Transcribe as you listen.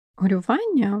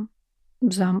Горювання,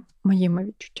 за моїми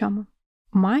відчуттями,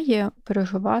 має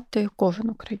переживати кожен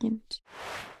українець.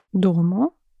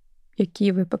 Дому,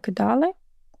 який ви покидали,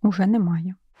 уже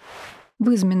немає.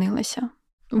 Ви змінилися.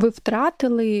 Ви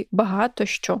втратили багато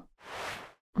що.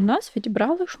 У нас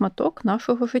відібрали шматок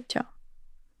нашого життя.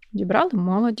 Відібрали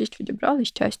молодість, відібрали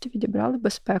щастя, відібрали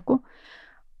безпеку.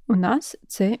 У нас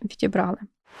це відібрали.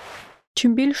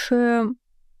 Чим більше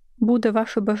буде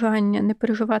ваше бажання не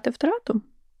переживати втрату,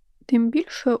 тим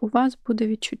більше у вас буде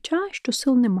відчуття, що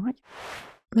сил немає.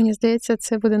 Мені здається,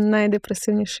 це буде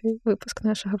найдепресивніший випуск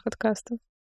нашого подкасту.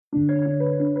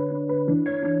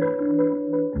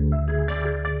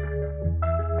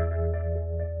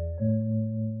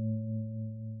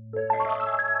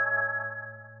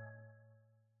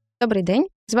 Добрий день.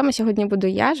 З вами сьогодні буду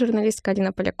я, журналістка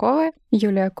Аліна Полякова.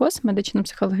 Юлія Кос, медична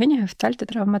психологиня, гештальт- і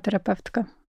травматерапевтка.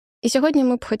 І сьогодні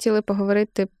ми б хотіли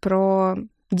поговорити про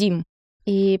дім.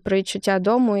 І про відчуття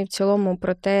дому, і в цілому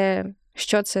про те,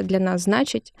 що це для нас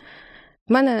значить.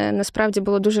 В мене, насправді,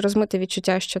 було дуже розмите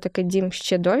відчуття, що таке дім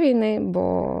ще до війни,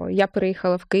 бо я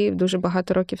переїхала в Київ дуже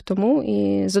багато років тому,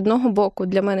 і з одного боку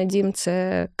для мене дім –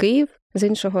 це Київ, з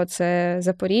іншого – це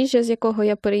Запоріжжя, з якого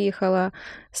я переїхала,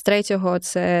 з третього –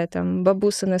 це там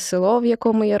бабусине село, в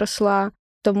якому я росла.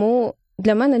 Тому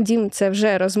для мене дім – це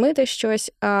вже розмите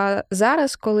щось, а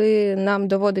зараз, коли нам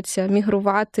доводиться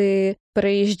мігрувати,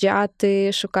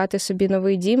 переїжджати, шукати собі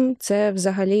новий дім, це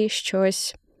взагалі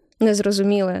щось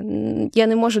незрозуміле. Я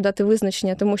не можу дати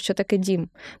визначення тому, що таке дім.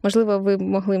 Можливо, ви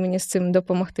могли мені з цим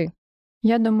допомогти.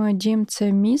 Я думаю, дім –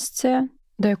 це місце,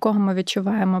 до якого ми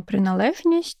відчуваємо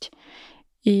приналежність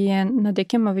і над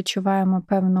яким ми відчуваємо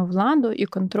певну владу і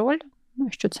контроль,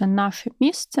 що це наше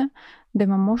місце, де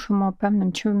ми можемо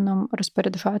певним чином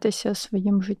розпоряджатися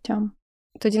своїм життям.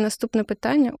 Тоді наступне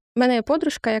питання. У мене є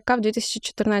подружка, яка в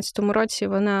 2014 році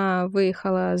вона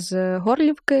виїхала з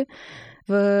Горлівки.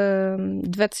 В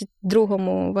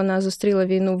 22-му вона зустріла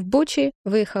війну в Бучі,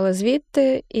 виїхала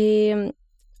звідти, і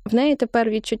в неї тепер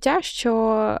відчуття,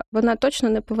 що вона точно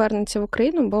не повернеться в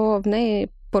Україну, бо в неї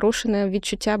порушене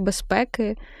відчуття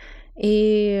безпеки. І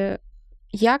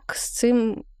як з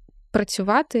цим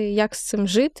працювати, як з цим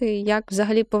жити, як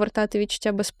взагалі повертати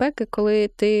відчуття безпеки, коли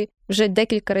ти вже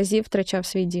декілька разів втрачав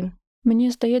свій дім?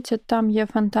 Мені здається, там є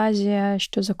фантазія,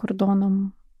 що за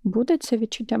кордоном буде це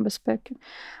відчуття безпеки.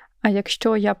 А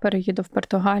якщо я переїду в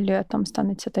Португалію, а там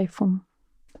станеться тайфун.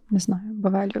 Не знаю,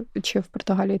 бували чи в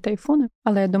Португалії тайфуни,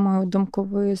 але я думаю, думку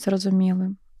ви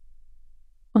зрозуміли.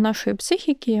 У нашої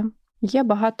психіки є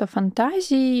багато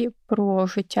фантазій про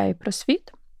життя і про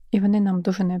світ, і вони нам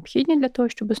дуже необхідні для того,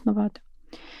 щоб існувати.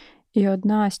 І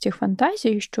одна з тих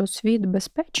фантазій, що світ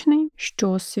безпечний,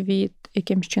 що світ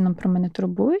якимсь чином про мене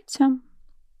турбується,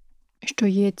 що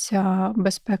є ця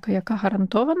безпека, яка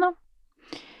гарантована.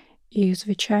 І,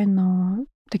 звичайно,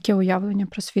 таке уявлення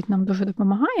про світ нам дуже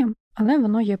допомагає, але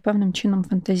воно є певним чином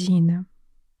фантазійне.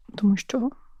 Тому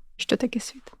що таке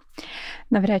світ?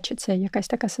 Навряд чи це якась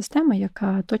така система,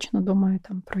 яка точно думає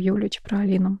там про Юлю чи про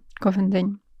Аліну кожен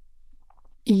день.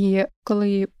 І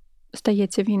коли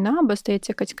стається війна або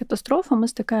стається якась катастрофа, ми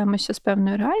стикаємося з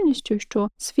певною реальністю, що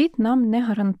світ нам не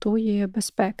гарантує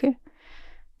безпеки.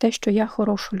 Те, що я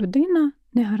хороша людина,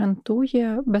 не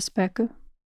гарантує безпеки.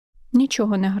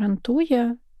 Нічого не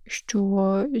гарантує,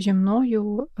 що зі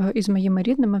мною і з моїми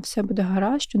рідними все буде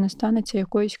гаразд, що не станеться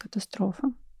якоїсь катастрофи.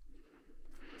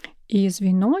 І з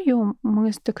війною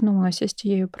ми стикнулися з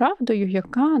тією правдою,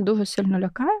 яка дуже сильно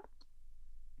лякає.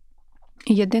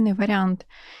 І єдиний варіант,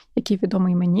 який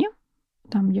відомий мені,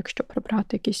 там, якщо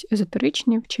прибрати якісь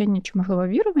езотеричні вчення чи, можливо,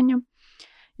 вірування,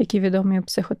 які відомі у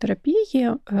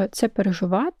психотерапії, це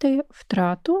переживати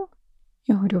втрату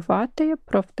і горювати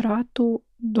про втрату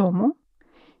дому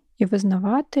і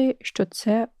визнавати, що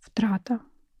це втрата,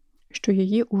 що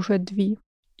її уже дві.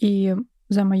 І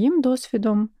за моїм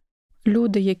досвідом,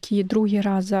 люди, які другий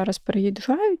раз зараз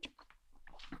переїжджають,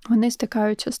 вони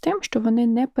стикаються з тим, що вони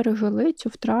не пережили цю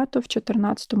втрату в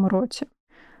 2014 році.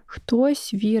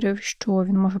 Хтось вірив, що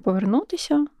він може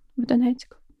повернутися в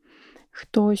Донецьк,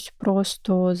 хтось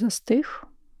просто застиг,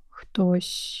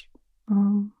 хтось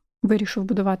вирішив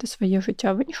будувати своє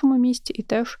життя в іншому місці, і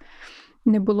теж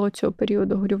не було цього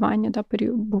періоду горювання,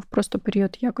 був просто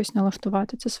період якось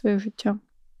налаштувати це своє життя.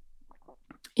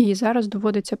 І зараз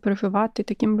доводиться переживати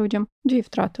таким людям дві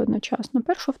втрати одночасно.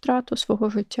 Першу втрату свого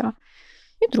життя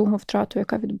і другу втрату,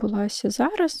 яка відбулася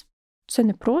зараз. Це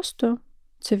непросто,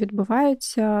 це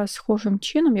відбувається схожим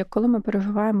чином, як коли ми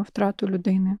переживаємо втрату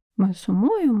людини. Ми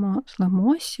сумуємо,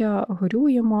 злимося,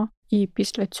 горюємо, і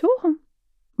після цього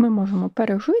ми можемо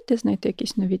пережити, знайти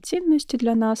якісь нові цінності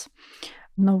для нас,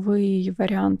 новий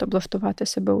варіант облаштувати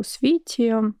себе у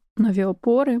світі, нові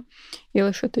опори, і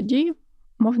лише тоді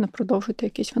можна продовжити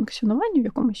якесь функціонування в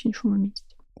якомусь іншому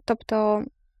місці. Тобто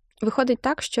виходить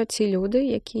так, що ці люди,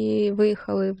 які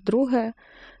виїхали вдруге,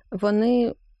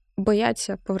 вони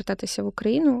бояться повертатися в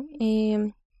Україну. І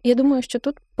я думаю, що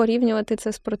тут порівнювати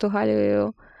це з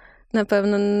Португалією,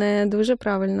 напевно, не дуже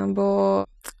правильно, бо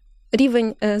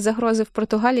рівень загрози в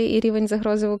Португалії і рівень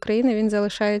загрози в Україні, він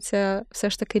залишається все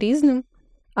ж таки різним.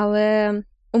 Але,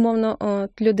 умовно,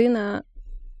 людина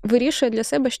вирішує для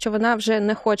себе, що вона вже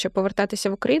не хоче повертатися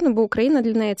в Україну, бо Україна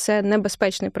для неї – це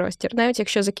небезпечний простір. Навіть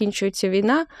якщо закінчується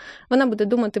війна, вона буде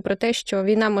думати про те, що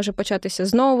війна може початися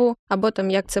знову, або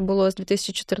там, як це було з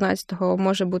 2014-го,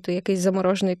 може бути якийсь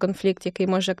заморожений конфлікт, який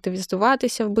може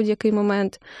активізуватися в будь-який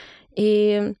момент.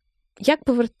 І як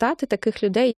повертати таких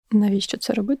людей? Навіщо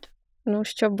це робити?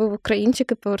 Щоб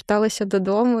українчики поверталися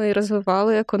додому і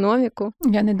розвивали економіку.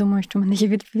 Я не думаю, що в мене є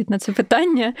відповідь на це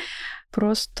питання.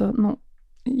 Просто,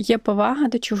 є повага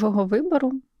до чужого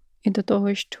вибору і до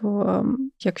того, що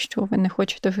якщо ви не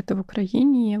хочете жити в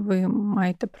Україні, ви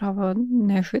маєте право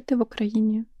не жити в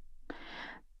Україні.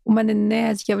 У мене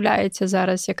не з'являється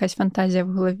зараз якась фантазія в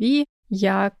голові,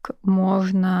 як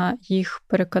можна їх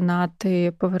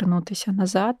переконати повернутися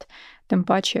назад, тим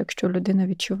паче, якщо людина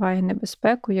відчуває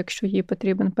небезпеку, якщо їй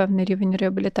потрібен певний рівень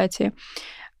реабілітації.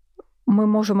 Ми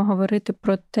можемо говорити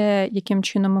про те, яким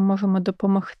чином ми можемо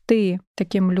допомогти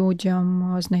таким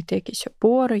людям знайти якісь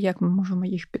опори, як ми можемо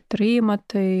їх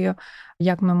підтримати,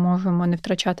 як ми можемо не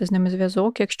втрачати з ними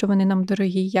зв'язок, якщо вони нам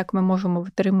дорогі, як ми можемо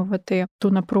витримувати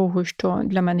ту напругу, що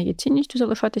для мене є цінністю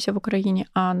залишатися в Україні,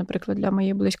 а, наприклад, для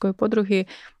моєї близької подруги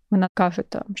вона каже,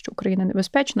 що Україна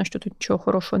небезпечна, що тут нічого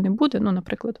хорошого не буде,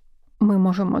 наприклад. Ми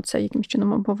можемо це якимось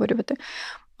чином обговорювати.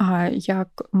 А як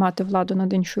мати владу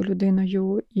над іншою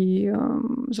людиною і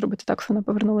зробити так, що вона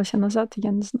повернулася назад,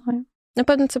 я не знаю.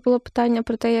 Напевно, це було питання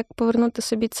про те, як повернути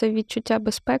собі це відчуття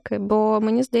безпеки, бо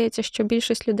мені здається, що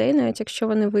більшість людей, навіть якщо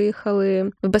вони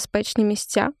виїхали в безпечні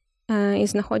місця і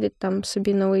знаходять там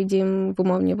собі новий дім в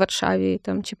умовній Варшаві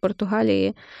там, чи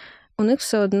Португалії, у них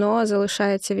все одно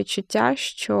залишається відчуття,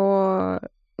 що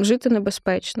жити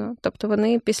небезпечно. Тобто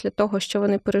вони після того, що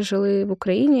вони пережили в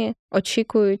Україні,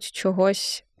 очікують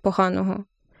чогось поганого.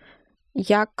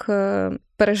 Як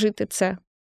пережити це?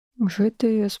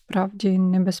 Жити справді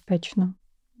небезпечно.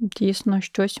 Дійсно,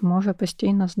 щось може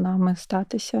постійно з нами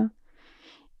статися.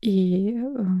 І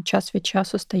час від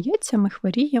часу стається, ми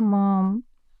хворіємо,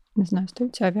 не знаю,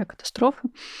 стаються авіакатастрофи,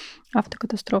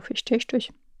 автокатастрофи, ще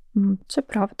щось. Це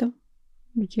правда.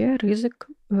 Є ризик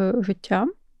життя.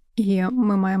 І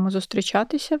ми маємо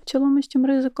зустрічатися в цілому з цим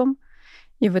ризиком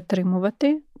і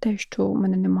витримувати те, що у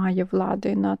мене немає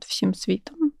влади над всім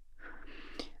світом.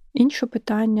 Інше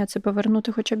питання – це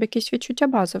повернути хоча б якесь відчуття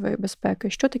базової безпеки.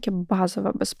 Що таке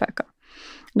базова безпека?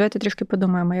 Давайте трішки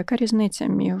подумаємо, яка різниця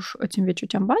між цим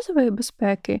відчуттям базової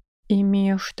безпеки і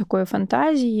між такою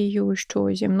фантазією,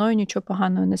 що зі мною нічого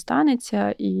поганого не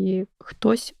станеться і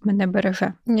хтось мене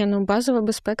береже. Базова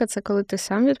безпека – це коли ти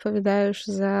сам відповідаєш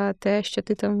за те, що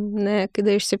ти там не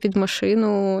кидаєшся під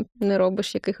машину, не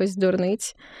робиш якихось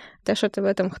дурниць. Те, що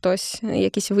тебе там хтось,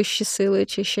 якісь вищі сили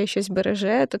чи ще щось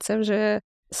береже, то це вже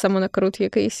самонакрут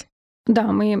якийсь.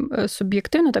 Да, ми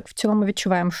суб'єктивно так в цілому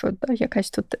відчуваємо, що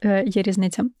якась тут є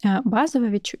різниця. Базове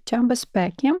відчуття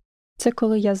безпеки – це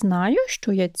коли я знаю,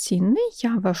 що я цінний,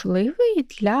 я важливий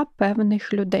для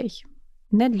певних людей.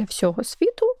 Не для всього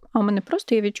світу, а у мене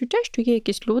просто є відчуття, що є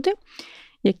якісь люди,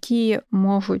 які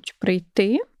можуть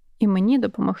прийти і мені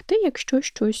допомогти, якщо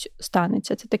щось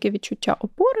станеться. Це таке відчуття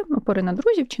опори на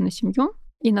друзів чи на сім'ю.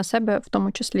 І на себе в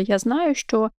тому числі я знаю,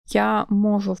 що я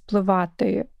можу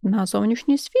впливати на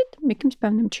зовнішній світ якимось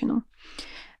певним чином.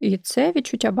 І це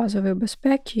відчуття базової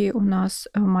безпеки у нас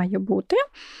має бути.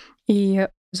 І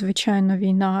звичайно,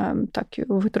 війна так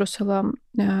витрусила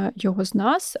його з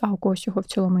нас, а у когось його в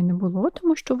цілому і не було,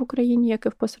 тому що в Україні, як і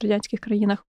в пострадянських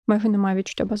країнах, майже немає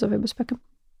відчуття базової безпеки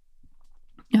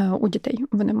у дітей.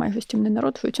 Вони майже з цим не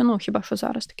народжуються, хіба що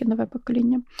зараз таке нове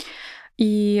покоління.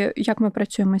 І як ми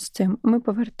працюємо з цим? Ми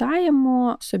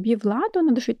повертаємо собі владу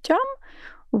над життям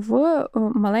в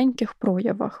маленьких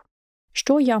проявах.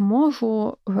 Що я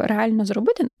можу реально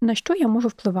зробити, на що я можу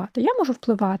впливати? Я можу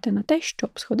впливати на те,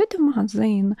 щоб сходити в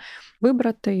магазин,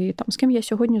 вибрати, з ким я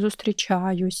сьогодні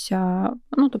зустрічаюся.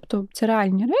 Тобто це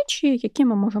реальні речі, які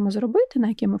ми можемо зробити, на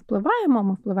які ми впливаємо.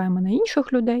 Ми впливаємо на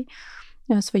інших людей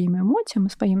своїми емоціями,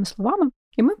 своїми словами.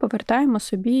 І ми повертаємо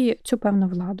собі цю певну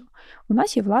владу. У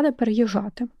нас є влада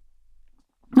переїжджати.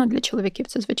 Для чоловіків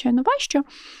це, звичайно, важче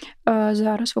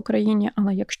зараз в Україні,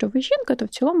 але якщо ви жінка, то в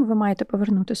цілому ви маєте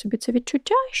повернути собі це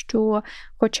відчуття, що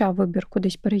хоча вибір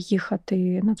кудись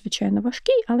переїхати надзвичайно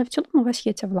важкий, але в цілому у вас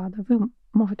є ця влада, ви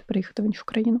можете переїхати в іншу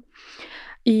країну.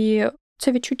 І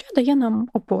це відчуття дає нам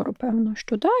опору, певно,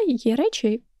 що є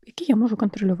речі, які я можу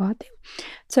контролювати.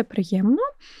 Це приємно,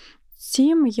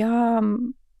 цим я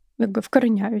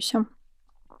вкореняюся.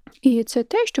 І це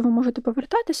те, що ви можете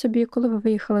повертати собі, коли ви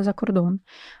виїхали за кордон.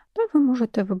 То ви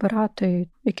можете вибирати,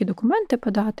 які документи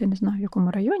подати, не знаю, в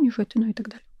якому районі жити, і так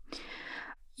далі.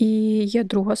 І є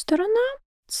друга сторона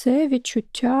 – це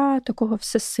відчуття такого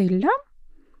всесилля,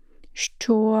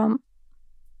 що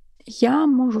я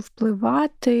можу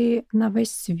впливати на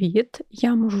весь світ,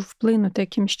 я можу вплинути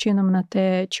якимсь чином на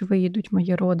те, чи виїдуть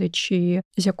мої родичі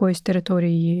з якоїсь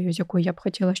території, з якої я б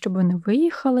хотіла, щоб вони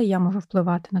виїхали, я можу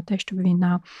впливати на те, щоб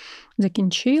війна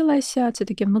закінчилася. Це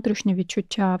таке внутрішнє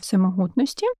відчуття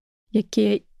всемогутності,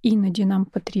 яке іноді нам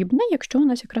потрібне, якщо у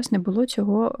нас якраз не було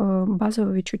цього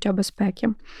базового відчуття безпеки.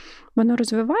 Воно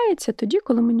розвивається тоді,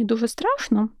 коли мені дуже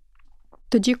страшно,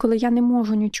 тоді, коли я не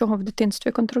можу нічого в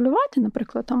дитинстві контролювати,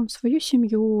 наприклад, свою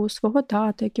сім'ю, свого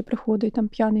тата, який приходить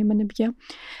п'яний мене б'є.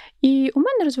 І у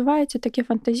мене розвивається таке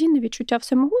фантазійне відчуття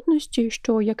всемогутності,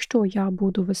 що якщо я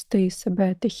буду вести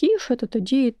себе тихіше, то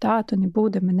тоді тато не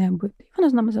буде мене бити. І воно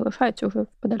з нами залишається вже в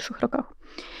подальших роках.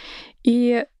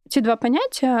 І ці два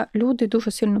поняття люди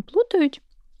дуже сильно плутають,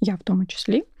 я в тому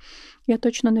числі, я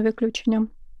точно не виключення.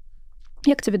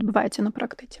 Як це відбувається на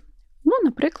практиці?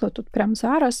 Наприклад, тут прямо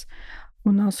зараз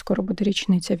у нас скоро буде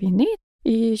річниця війни,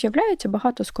 і з'являється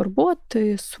багато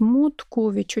скорботи,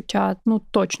 смутку, відчуття,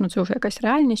 точно це вже якась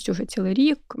реальність, вже цілий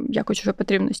рік, якось вже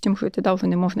потрібно з тим жити, вже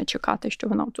не можна чекати, що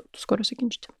вона скоро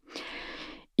закінчиться.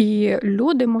 І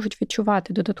люди можуть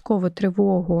відчувати додаткову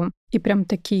тривогу і прям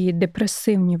такі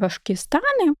депресивні важкі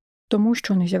стани, тому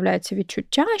що не з'являється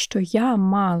відчуття, що я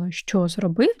мало що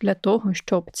зробив для того,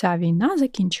 щоб ця війна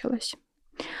закінчилась.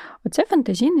 Оце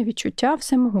фантазійне відчуття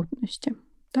всемогутності.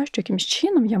 Що якимось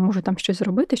чином я можу щось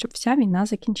зробити, щоб вся війна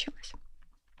закінчилась.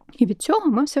 І від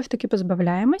цього ми все ж таки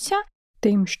позбавляємося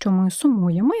тим, що ми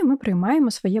сумуємо, і ми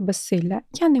приймаємо своє безсилля.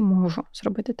 Я не можу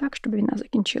зробити так, щоб війна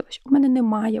закінчилась. У мене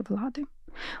немає влади.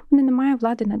 У мене немає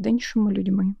влади над іншими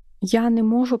людьми. Я не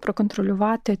можу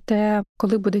проконтролювати те,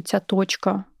 коли буде ця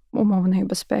точка умовної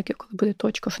безпеки, коли буде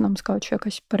точка, що нам скажуть, що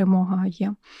якась перемога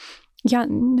є. Я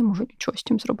не можу нічого з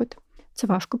цим зробити. Це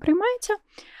важко приймається,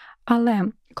 але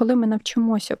коли ми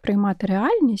навчимося приймати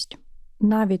реальність,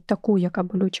 навіть таку, яка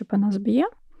болюче по нас б'є,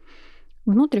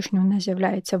 внутрішньо у нас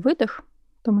з'являється видих,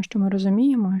 тому що ми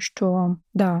розуміємо, що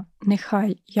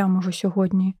нехай я можу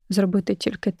сьогодні зробити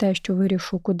тільки те, що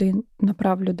вирішу, куди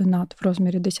направлю донат в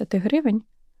розмірі 10 гривень,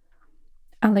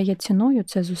 але я ціную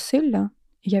це зусилля,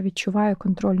 і я відчуваю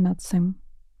контроль над цим.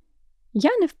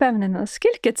 Я не впевнена,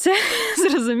 наскільки це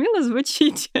зрозуміло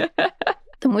звучить.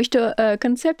 Тому що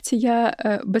концепція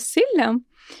безсилля,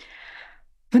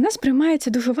 вона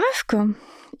сприймається дуже важко.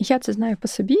 Я це знаю по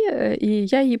собі, і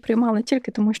я її приймала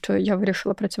тільки тому, що я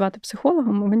вирішила працювати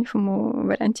психологом. В іншому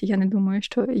варіанті я не думаю,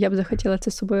 що я б захотіла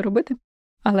це з собою робити.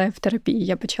 Але в терапії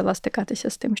я почала стикатися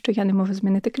з тим, що я не можу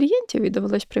змінити клієнтів, і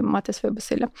довелось приймати своє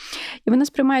безсилля. І вона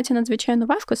сприймається надзвичайно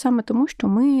важко саме тому, що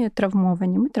ми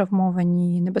травмовані. Ми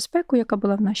травмовані небезпекою, яка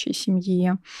була в нашій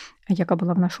сім'ї, яка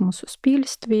була в нашому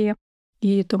суспільстві.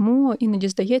 І тому іноді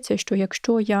здається, що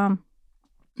якщо я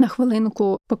на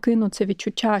хвилинку покину це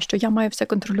відчуття, що я маю все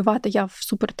контролювати, я в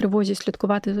супертривозі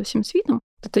слідкувати за всім світом,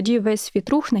 то тоді весь світ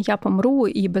рухне, я помру,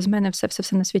 і без мене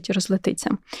все на світі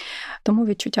розлетиться. Тому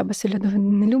відчуття безсилля дуже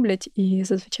не люблять, і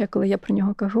зазвичай, коли я про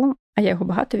нього кажу, а я його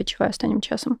багато відчуваю останнім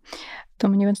часом, то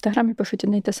мені в Інстаграмі пишуть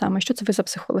одне й те саме: що це ви за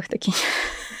психолог такий?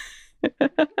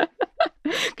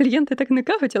 Клієнти так не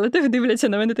кажуть, але теж дивляться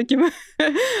на мене такими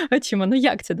очима.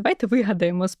 Як це? Давайте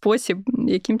вигадаємо спосіб,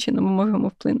 яким чином ми можемо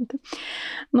вплинути.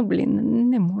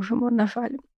 Не можемо, на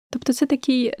жаль. Тобто це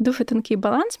такий дуже тонкий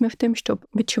баланс між тим, щоб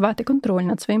відчувати контроль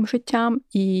над своїм життям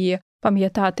і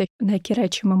пам'ятати, на які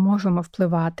речі ми можемо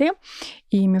впливати,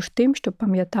 і між тим, щоб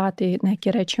пам'ятати, на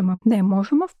які речі ми не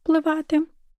можемо впливати,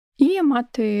 і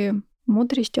мати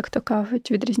мудрість, як то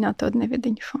кажуть, відрізняти одне від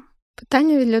іншого.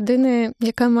 Питання від людини,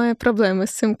 яка має проблеми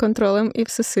з цим контролем і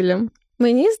всесиллям.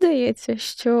 Мені здається,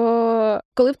 що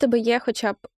коли в тебе є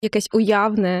хоча б якесь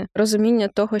уявне розуміння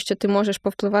того, що ти можеш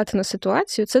повпливати на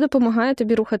ситуацію, це допомагає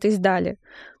тобі рухатись далі.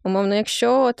 Умовно,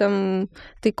 якщо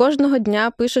ти кожного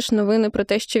дня пишеш новини про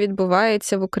те, що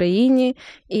відбувається в Україні,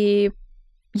 і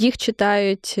їх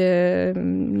читають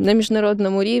на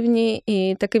міжнародному рівні,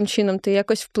 і таким чином ти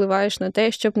якось впливаєш на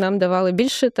те, щоб нам давали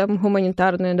більше там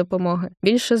гуманітарної допомоги,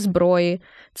 більше зброї.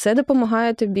 Це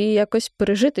допомагає тобі якось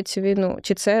пережити цю війну.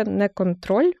 Чи це не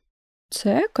контроль?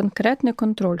 Це конкретний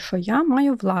контроль, що я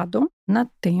маю владу над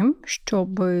тим,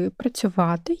 щоб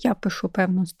працювати. Я пишу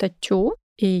певну статтю,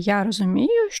 і я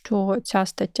розумію, що ця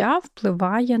стаття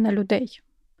впливає на людей.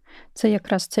 Це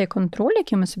якраз цей контроль,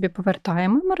 який ми собі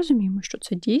повертаємо, і ми розуміємо, що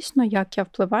це дійсно, як я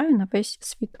впливаю на весь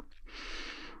світ.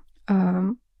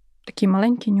 Такі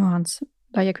маленькі нюанси,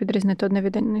 як відрізнити одне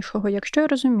від іншого. Якщо я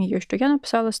розумію, що я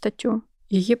написала статтю,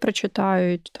 її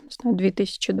прочитають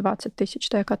 2020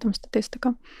 тисяч, яка там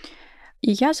статистика,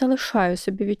 і я залишаю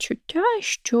собі відчуття,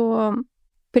 що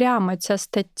прямо ця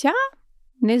стаття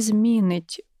не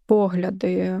змінить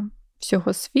погляди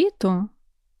всього світу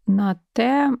на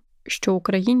те, що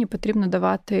Україні потрібно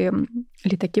давати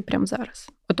літаки прямо зараз.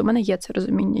 От у мене є це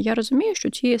розуміння. Я розумію, що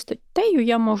цією статтею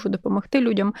я можу допомогти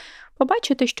людям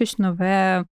побачити щось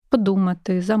нове,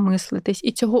 подумати, замислитись,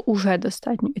 і цього уже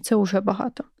достатньо, і це уже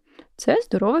багато. Це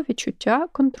здорове відчуття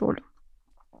контролю.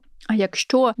 А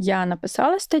якщо я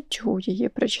написала статтю, її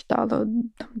прочитало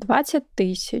 20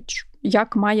 тисяч,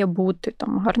 як має бути,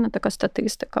 гарна така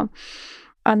статистика,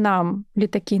 а нам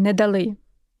літаки не дали,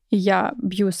 і я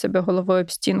б'ю себе головою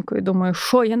об стінку і думаю,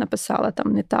 що я написала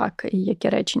там не так, і які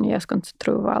речення я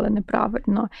сконцентрувала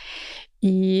неправильно.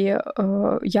 І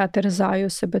я терзаю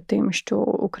себе тим, що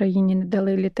Україні не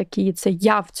дали літаки, і це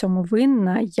я в цьому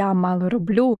винна, я мало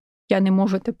роблю. Я не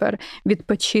можу тепер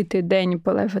відпочити день,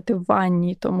 полежати в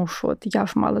ванні, тому що я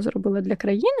ж мало зробила для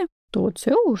країни, то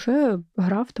це вже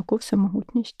гра в таку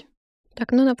всемогутність.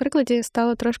 Так, на прикладі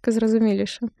стало трошки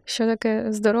зрозуміліше, що таке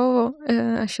здорово,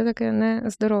 а що таке не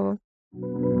здорово.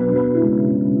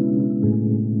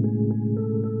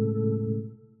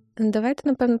 Давайте,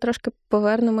 напевно, трошки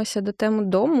повернемося до теми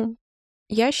дому.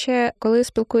 Я ще, коли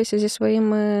спілкуюся зі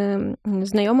своїми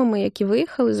знайомими, які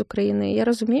виїхали з України, я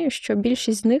розумію, що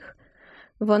більшість з них,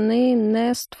 вони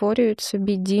не створюють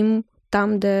собі дім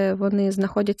там, де вони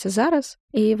знаходяться зараз,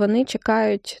 і вони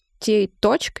чекають тієї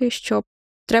точки, що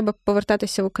треба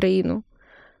повертатися в Україну.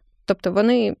 Тобто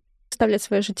вони ставлять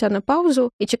своє життя на паузу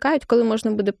і чекають, коли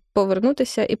можна буде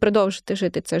повернутися і продовжити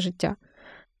жити це життя.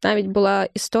 Навіть була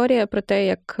історія про те,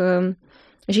 як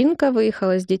жінка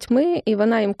виїхала з дітьми, і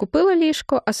вона їм купила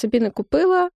ліжко, а собі не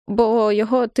купила, бо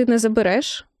його ти не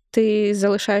забереш, ти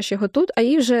залишаєш його тут, а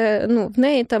їй вже, в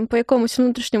неї там по якомусь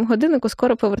внутрішньому годиннику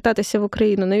скоро повертатися в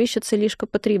Україну. Навіщо це ліжко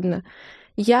потрібне?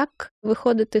 Як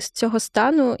виходити з цього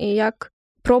стану і як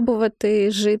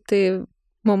пробувати жити в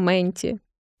моменті?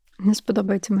 Не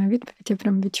сподобається моя відповідь, я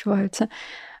прям відчуваю це.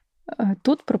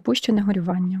 Тут пропущене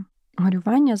горювання.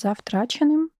 Горювання за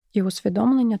втраченим і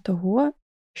усвідомлення того,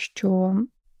 що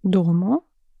дому,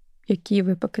 який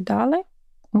ви покидали,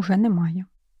 уже немає.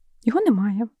 Його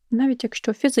немає. Навіть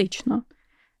якщо фізично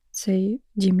цей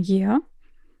дім є,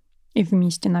 і в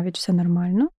місті навіть все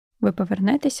нормально, ви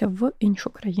повернетеся в іншу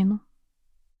країну.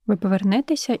 Ви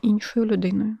повернетеся іншою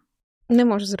людиною. Не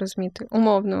можу зрозуміти.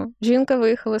 Умовно. Жінка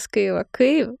виїхала з Києва.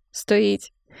 Київ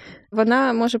стоїть.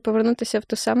 Вона може повернутися в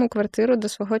ту саму квартиру до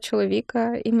свого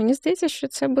чоловіка. І мені здається, що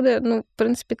це буде, в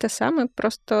принципі, те саме.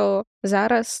 Просто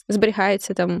зараз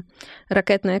зберігається там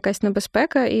ракетна якась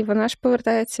небезпека, і вона ж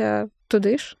повертається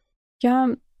туди ж.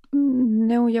 Я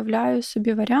не уявляю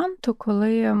собі варіанту,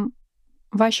 коли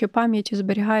в вашій пам'яті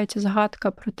зберігається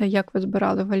згадка про те, як ви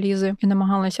збирали валізи і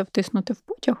намагалися втиснути в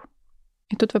потяг.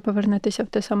 І тут ви повернетеся в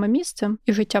те саме місце,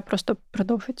 і життя просто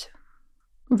продовжиться.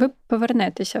 Ви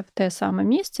повернетеся в те саме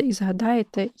місце і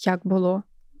згадаєте, як було.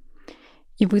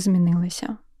 І ви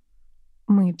змінилися.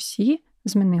 Ми всі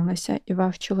змінилися. І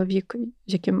ваш чоловік,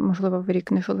 з яким, можливо, ви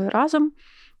рік не жили разом,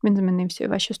 він змінився, і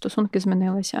ваші стосунки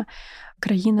змінилися.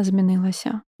 Країна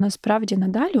змінилася. Насправді,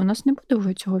 надалі у нас не буде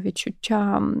вже цього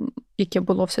відчуття, яке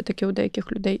було все-таки у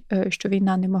деяких людей, що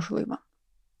війна неможлива.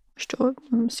 Що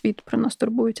світ про нас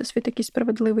турбується, світ якийсь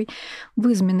справедливий.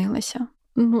 Ви змінилися.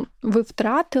 Ви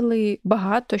втратили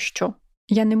багато що.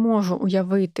 Я не можу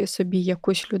уявити собі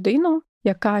якусь людину,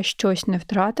 яка щось не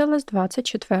втратила з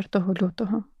 24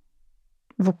 лютого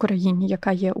в Україні,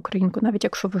 яка є українкою, навіть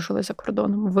якщо ви жили за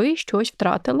кордоном. Ви щось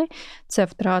втратили, це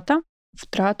втрата.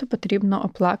 Втрату потрібно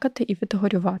оплакати і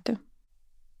відгорювати.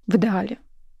 В ідеалі.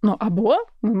 Або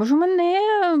ми можемо не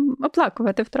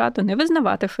оплакувати втрату, не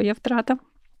визнавати, що є втрата.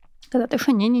 Сказати,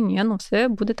 що ні, все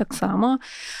буде так само,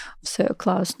 все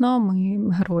класно, ми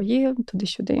герої,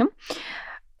 туди-сюди.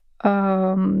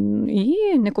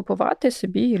 І не купувати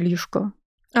собі ліжко.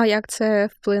 А як це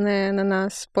вплине на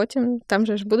нас потім? Там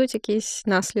же ж будуть якісь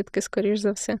наслідки, скоріш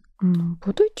за все.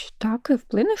 Будуть, так, і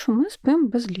вплине, що ми спимо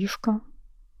без ліжка.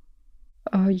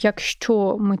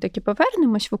 Якщо ми таки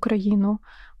повернемось в Україну,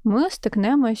 ми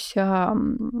стикнемося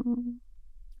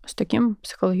з таким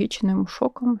психологічним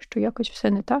шоком, що якось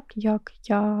все не так, як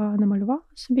я намалювала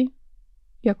собі.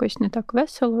 Якось не так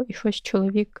весело, і щось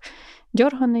чоловік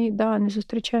дьорганий, не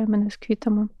зустрічає мене з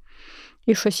квітами.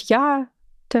 І щось я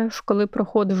теж, коли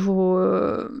проходжу,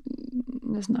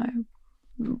 не знаю,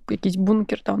 якийсь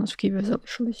бункер, у нас в Києві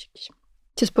залишились якісь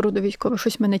ці споруди військові,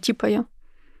 щось мене тіпає.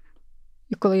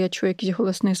 І коли я чую якийсь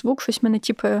голосний звук, щось мене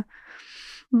тіпає,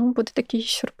 буде такий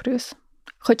сюрприз.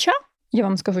 Хоча, я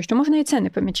вам скажу, що можна і це не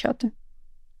помічати.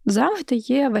 Завжди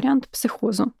є варіант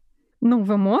психозу.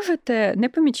 Ви можете не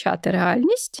помічати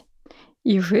реальність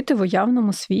і жити в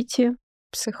уявному світі.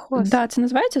 Психоз? Так, це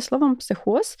називається словом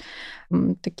психоз.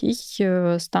 Такий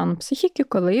стан психіки,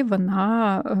 коли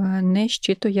вона не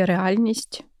щитує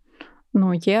реальність.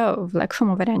 Є в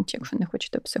легшому варіанті, якщо не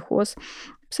хочете психоз.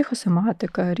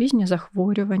 Психосоматика, різні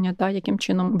захворювання, яким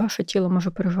чином ваше тіло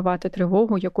може переживати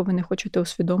тривогу, яку ви не хочете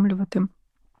усвідомлювати.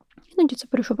 Іноді це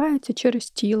переживається через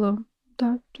тіло.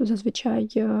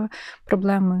 Зазвичай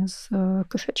проблеми з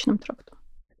кишечним трактом.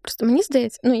 Просто мені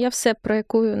здається, я все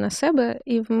проєкую на себе,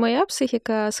 і моя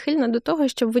психіка схильна до того,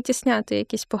 щоб витісняти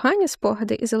якісь погані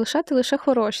спогади і залишати лише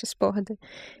хороші спогади.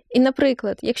 І,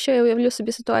 наприклад, якщо я уявлю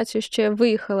собі ситуацію, що я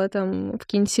виїхала там в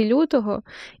кінці лютого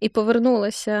і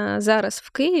повернулася зараз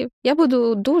в Київ, я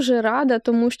буду дуже рада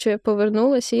тому, що я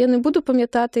повернулася. Я не буду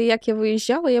пам'ятати, як я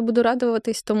виїжджала, я буду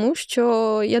радуватись тому,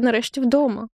 що я нарешті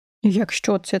вдома.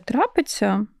 Якщо це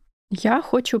трапиться, я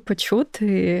хочу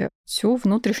почути цю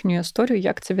внутрішню історію,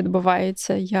 як це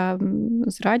відбувається. Я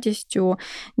з радістю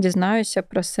дізнаюся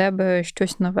про себе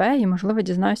щось нове і, можливо,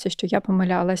 дізнаюся, що я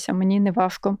помилялася. Мені не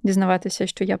важко дізнаватися,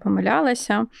 що я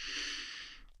помилялася,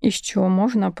 і що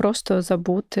можна просто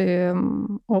забути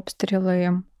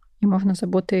обстріли, і можна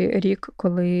забути рік,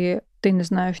 коли ти не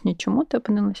знаєш ні чому ти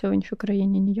опинилася в іншій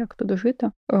країні, ні як туди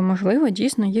жити. Можливо,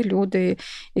 дійсно є люди,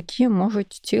 які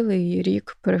можуть цілий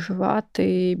рік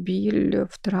переживати біль,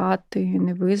 втрати,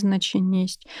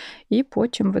 невизначеність, і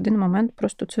потім в один момент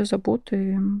просто це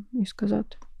забути і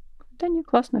сказати: «Та ні,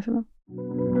 класно живе».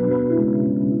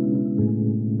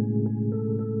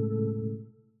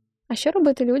 А що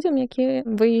робити людям, які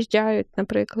виїжджають,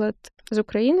 наприклад, з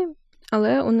України,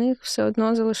 але у них все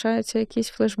одно залишаються якісь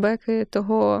флешбеки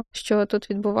того, що тут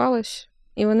відбувалось,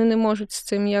 і вони не можуть з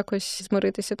цим якось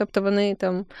змиритися. Тобто вони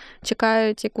там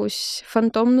чекають якусь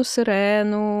фантомну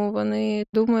сирену, вони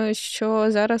думають,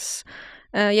 що зараз,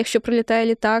 якщо прилітає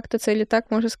літак, то цей літак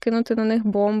може скинути на них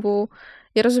бомбу.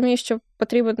 Я розумію, що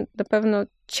потрібен, напевно,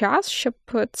 час, щоб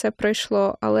це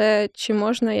пройшло, але чи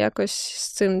можна якось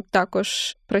з цим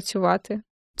також працювати?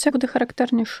 Це буде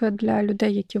характерніше для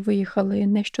людей, які виїхали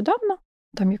нещодавно.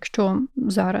 Якщо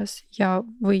зараз я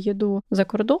виїду за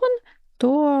кордон,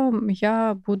 то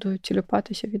я буду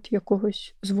тіліпатися від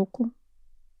якогось звуку.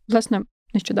 Власне,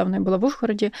 нещодавно я була в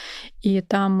Ужгороді, і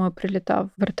там прилітав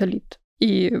вертоліт.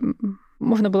 І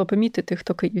можна було помітити,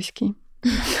 хто київський.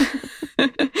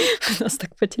 Нас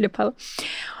так потіліпало.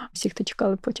 Всі, хто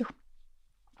чекали потяг.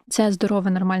 Це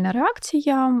здорова, нормальна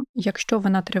реакція. Якщо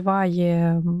вона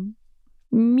триває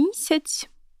місяць,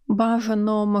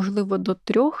 бажано, можливо, до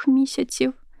 3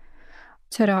 місяців.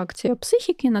 Це реакція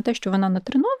психіки на те, що вона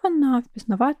натренована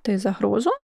впізнавати загрозу.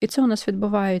 І це у нас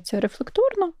відбувається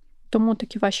рефлекторно, тому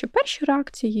такі ваші перші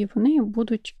реакції, вони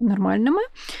будуть нормальними.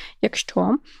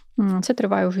 Якщо це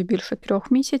триває вже більше 3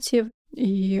 місяців,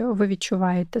 і ви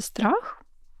відчуваєте страх,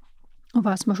 у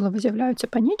вас, можливо, з'являються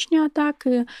панічні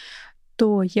атаки,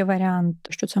 то є варіант,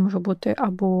 що це може бути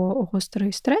або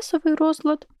гострий стресовий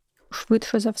розлад,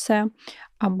 швидше за все,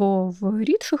 або в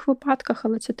рідших випадках,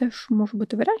 але це теж може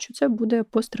бути варіант, що це буде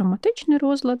посттравматичний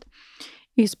розлад.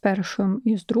 І з першим,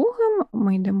 і з другим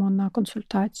ми йдемо на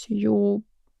консультацію,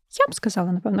 я б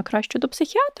сказала, напевно, краще до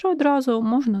психіатра одразу,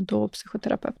 можна до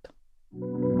психотерапевта.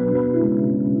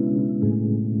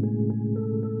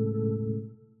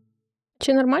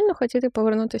 Чи нормально хотіти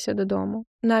повернутися додому,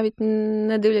 навіть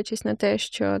не дивлячись на те,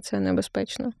 що це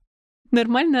небезпечно?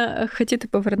 Нормально хотіти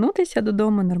повернутися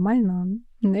додому, нормально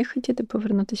не хотіти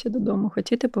повернутися додому,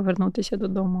 хотіти повернутися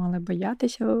додому, але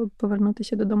боятися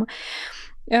повернутися додому.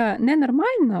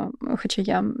 Ненормально, хоча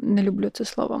я не люблю це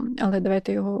слово, але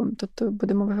давайте його тут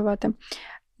будемо вживати.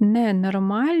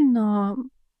 Ненормально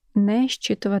не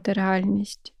щитувати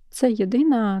реальність. Це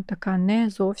єдина така не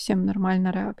зовсім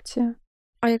нормальна реакція.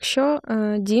 А якщо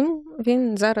дім,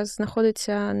 він зараз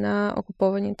знаходиться на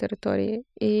окупованій території,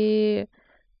 і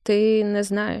ти не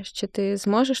знаєш, чи ти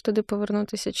зможеш туди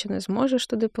повернутися, чи не зможеш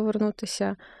туди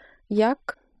повернутися.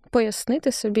 Як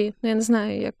пояснити собі, я не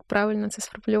знаю, як правильно це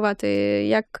сформулювати,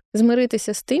 як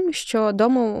змиритися з тим, що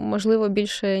дому, можливо,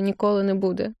 більше ніколи не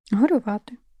буде?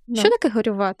 Горювати. Що таке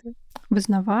горювати?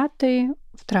 Визнавати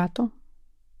втрату.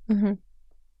 Угу.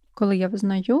 Коли я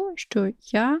визнаю, що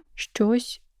я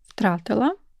щось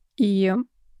втратила, і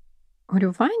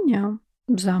горювання,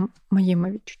 за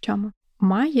моїми відчуттями,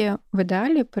 має в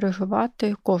ідеалі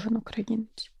переживати кожен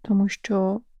українець. Тому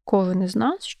що кожен із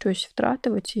нас щось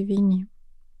втратив у цій війні.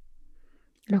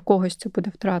 Для когось це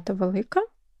буде втрата велика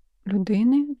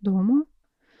людини, дому.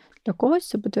 Для когось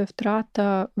це буде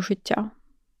втрата життя.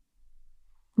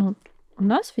 У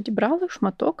нас відібрали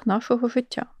шматок нашого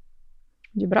життя.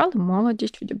 Відібрали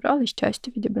молодість, відібрали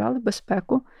щастя, відібрали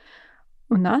безпеку.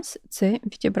 У нас це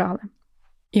відібрали.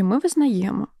 І ми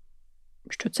визнаємо,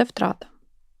 що це втрата.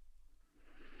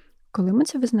 Коли ми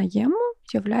це визнаємо,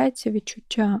 з'являється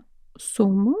відчуття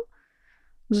суму,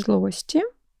 злості,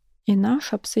 і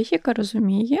наша психіка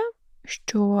розуміє,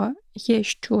 що є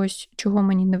щось, чого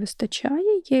мені не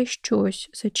вистачає, є щось,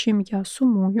 за чим я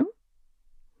сумую.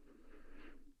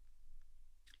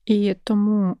 І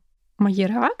тому мої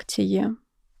реакції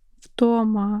 –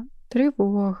 втома,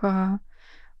 тривога,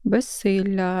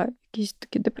 безсилля, якісь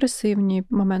такі депресивні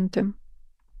моменти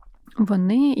 –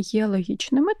 вони є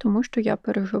логічними, тому що я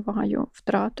переживаю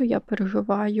втрату, я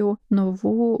переживаю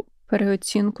нову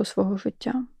переоцінку свого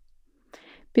життя.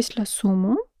 Після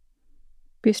суму,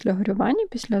 після горювання,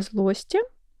 після злості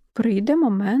прийде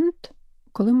момент,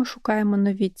 коли ми шукаємо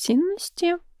нові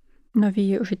цінності,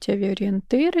 нові життєві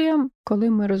орієнтири, коли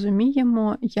ми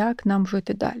розуміємо, як нам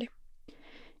жити далі.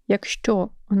 Якщо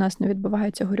у нас не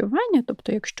відбувається горювання,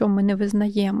 тобто якщо ми не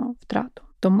визнаємо втрату,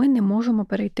 то ми не можемо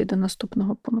перейти до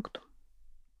наступного пункту.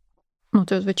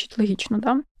 Це звучить логічно,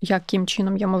 да? Яким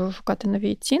чином я можу шукати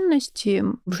нові цінності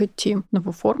в житті,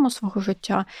 нову форму свого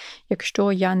життя,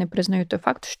 якщо я не признаю той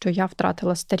факт, що я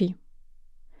втратила старі.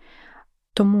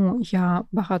 Тому я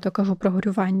багато кажу про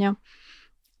горювання.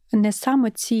 Не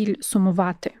саме ціль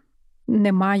сумувати.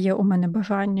 Немає у мене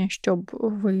бажання, щоб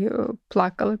ви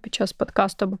плакали під час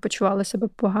подкасту або почували себе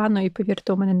погано, і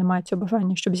повірте, у мене немає цього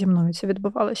бажання, щоб зі мною це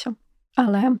відбувалося.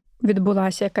 Але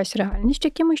відбулася якась реальність,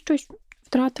 яку ми щось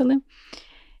втратили.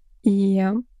 І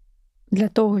для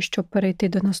того, щоб перейти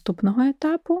до наступного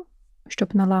етапу,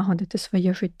 щоб налагодити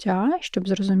своє життя, щоб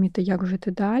зрозуміти, як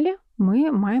жити далі,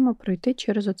 ми маємо пройти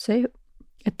через оцей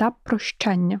етап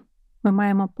прощання. Ми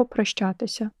маємо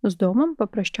попрощатися з домом,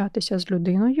 попрощатися з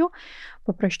людиною,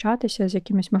 попрощатися з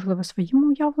якимись, можливо, своїми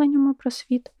уявленнями про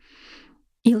світ.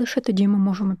 І лише тоді ми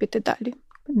можемо піти далі.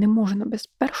 Не можна без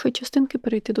першої частинки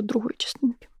перейти до другої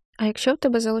частинки. А якщо в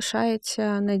тебе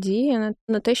залишається надія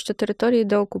на те, що території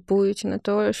деокупують, на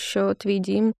те, що твій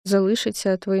дім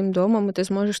залишиться твоїм домом, і ти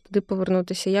зможеш туди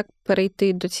повернутися, як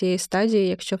перейти до цієї стадії,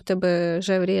 якщо в тебе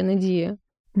жевріє надія?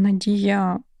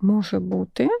 Надія може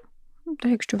бути,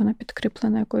 якщо вона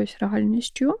підкріплена якоюсь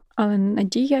реальністю, але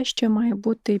надія ще має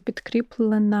бути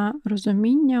підкріплена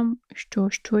розумінням, що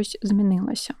щось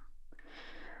змінилося.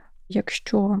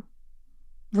 Якщо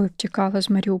ви втікали з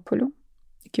Маріуполю,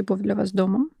 який був для вас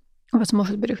домом, у вас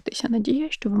може зберегтися надія,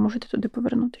 що ви можете туди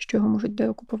повернути, що його можуть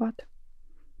деокупувати.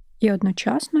 І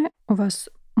одночасно у вас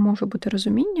може бути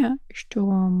розуміння,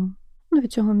 що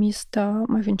від цього міста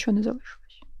майже нічого не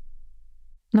залишилось.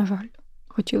 На жаль,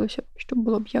 хотілося б, щоб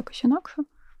було б якось інакше,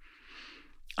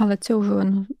 але це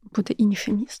вже буде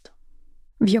інше місто,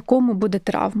 в якому буде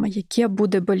травма, яке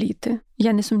буде боліти.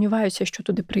 Я не сумніваюся, що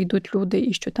туди прийдуть люди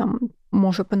і що там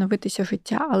може поновитися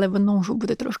життя, але воно вже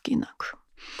буде трошки інакше.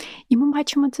 І ми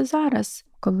бачимо це зараз,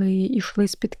 коли йшли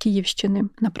з-під Київщини,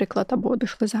 наприклад, або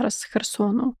дійшли зараз з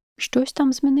Херсону. Щось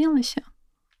там змінилося.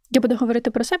 Я буду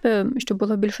говорити про себе, щоб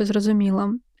було більше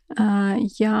зрозуміло.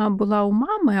 Я була у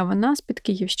мами, а вона з-під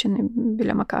Київщини,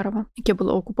 біля Макарова, яке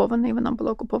було окуповане, і вона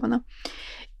була окупована.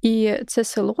 І це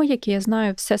село, яке я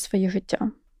знаю все своє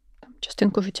життя.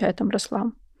 Частинку життя я там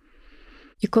росла.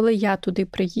 І коли я туди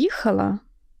приїхала,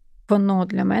 воно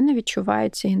для мене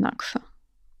відчувається інакше.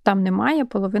 Там немає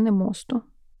половини мосту.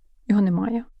 Його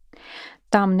немає.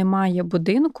 Там немає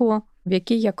будинку, в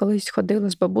який я колись ходила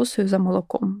з бабусею за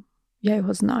молоком. Я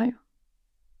його знаю.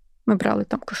 Ми брали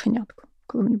там кошенятку,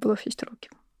 коли мені було 6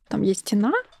 років. Там є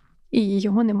стіна, і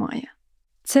його немає.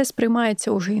 Це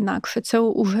сприймається уже інакше. Це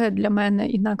уже для мене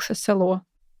інакше село.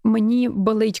 Мені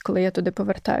болить, коли я туди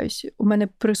повертаюсь. У мене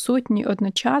присутні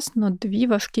одночасно 2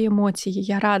 важкі емоції.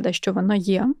 Я рада, що воно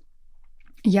є.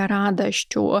 Я рада,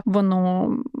 що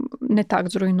воно не так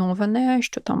зруйноване,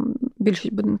 що там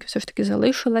більшість будинків все ж таки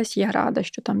залишилась. Я рада,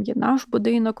 що там є наш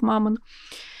будинок, мамин.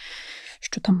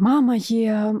 що там мама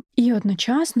є, і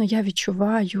одночасно я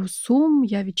відчуваю сум,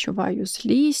 я відчуваю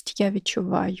злість, я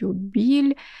відчуваю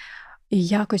біль, і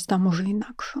якось там уже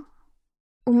інакше.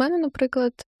 У мене,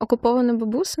 наприклад, окуповане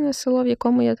бабусине село, в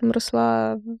якому я там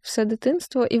росла все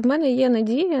дитинство, і в мене є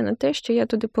надія на те, що я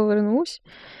туди повернусь,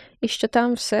 і що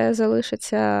там все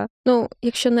залишиться,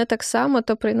 якщо не так само,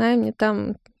 то принаймні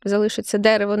там залишиться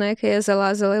дерево, на яке я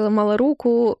залазила і ламала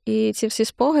руку, і ці всі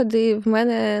спогади в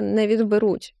мене не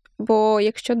відберуть. Бо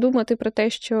якщо думати про те,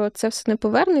 що це все не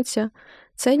повернеться,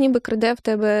 це ніби краде в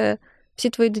тебе всі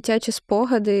твої дитячі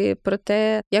спогади про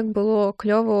те, як було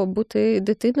кльово бути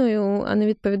дитиною, а не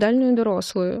відповідальною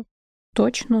дорослою.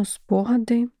 Точно,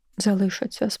 спогади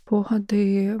залишаться.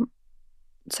 Спогади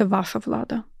 – це ваша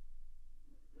влада.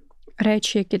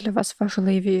 Речі, які для вас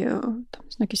важливі, там,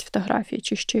 якісь фотографії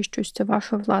чи ще щось, це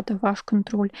ваша влада, ваш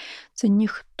контроль. Це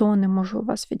ніхто не може у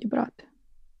вас відібрати.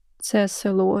 Це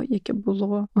село, яке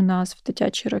було у нас в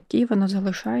дитячі роки, воно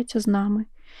залишається з нами.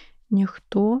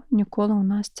 Ніхто ніколи у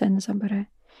нас це не забере.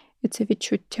 І це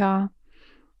відчуття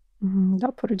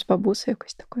поруч з бабусею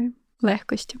якось такої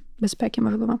легкості, безпеки,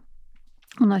 можливо.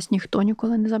 У нас ніхто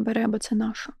ніколи не забере, бо це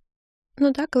наше.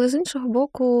 Так, але з іншого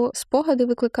боку, спогади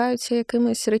викликаються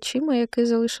якимись речима, які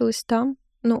залишились там.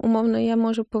 Умовно, я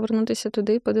можу повернутися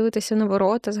туди, подивитися на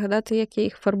ворота, згадати, як я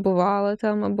їх фарбувала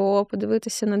там, або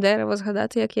подивитися на дерево,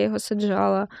 згадати, як я його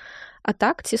саджала. А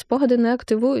так, ці спогади не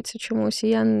активуються чомусь, і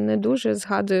я не дуже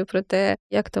згадую про те,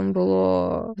 як там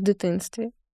було в дитинстві.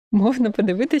 Можна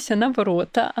подивитися на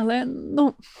ворота, але,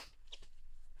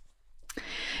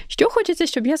 що хочеться,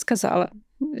 щоб я сказала?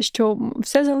 Що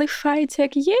все залишається,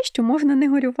 як є, що можна не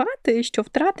горювати, що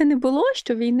втрати не було,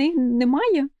 що війни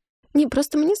немає? Ні,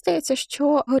 просто мені здається,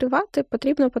 що горювати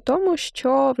потрібно по тому,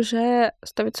 що вже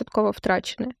 100%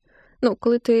 втрачене.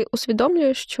 Коли ти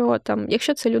усвідомлюєш, що там,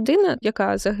 якщо це людина,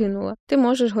 яка загинула, ти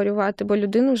можеш горювати, бо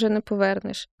людину вже не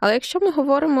повернеш. Але якщо ми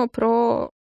говоримо про,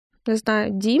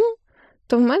 дім,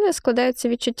 то в мене складається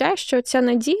відчуття, що ця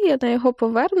надія на його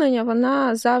повернення,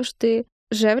 вона завжди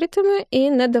жеврітиме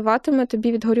і не даватиме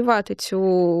тобі відгорювати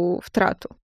цю втрату.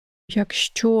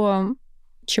 Якщо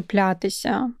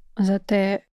чіплятися за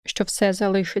те, що все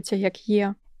залишиться, як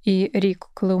є, і рік,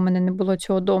 коли у мене не було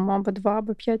цього дому, або 2,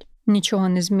 або 5, нічого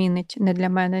не змінить ні для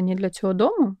мене, ні для цього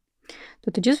дому,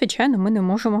 то тоді, звичайно, ми не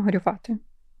можемо горювати.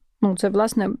 Це,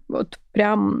 власне, от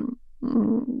прям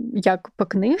як по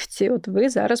книжці, от ви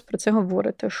зараз про це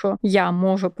говорите, що я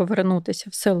можу повернутися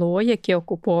в село, яке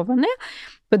окуповане,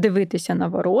 подивитися на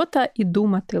ворота і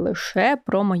думати лише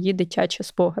про мої дитячі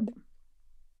спогади.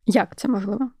 Як це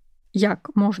можливо? Як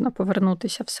можна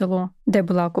повернутися в село, де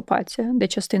була окупація, де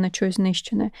частина чогось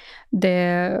знищена,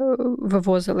 де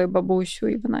вивозили бабусю,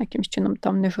 і вона якимсь чином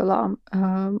там не жила,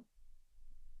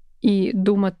 і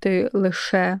думати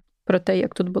лише про те,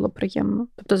 як тут було приємно.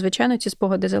 Тобто, звичайно, ці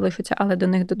спогади залишаться, але до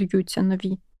них додаються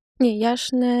нові. Ні, я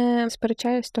ж не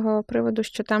сперечаюсь з того приводу,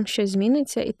 що там щось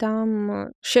зміниться, і там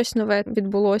щось нове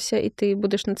відбулося, і ти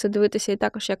будеш на це дивитися і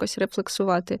також якось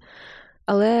рефлексувати.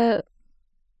 Але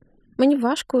мені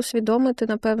важко усвідомити,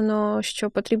 напевно, що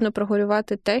потрібно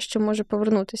прогорювати те, що може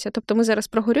повернутися. Тобто ми зараз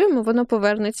прогорюємо, воно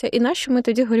повернеться. І нащо ми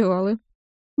тоді горювали?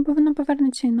 Бо воно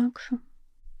повернеться інакше.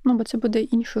 Бо це буде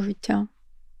інше життя.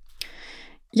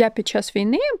 Я під час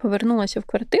війни повернулася в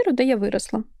квартиру, де я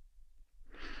виросла.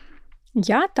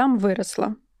 Я там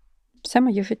виросла. Все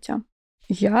моє життя.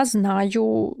 Я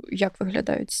знаю, як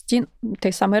виглядають стіни.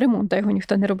 Той самий ремонт, його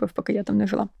ніхто не робив, поки я там не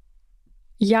жила.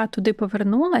 Я туди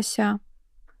повернулася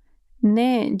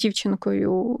не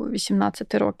дівчинкою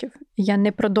 18 років. Я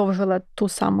не продовжила ту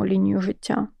саму лінію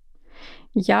життя.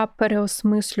 Я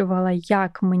переосмислювала,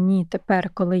 як мені тепер,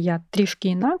 коли я трішки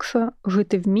інакше,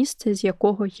 жити в місці, з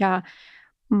якого я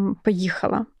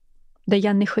поїхала, де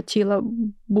я не хотіла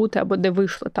бути, або де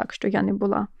вийшло так, що я не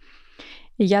була.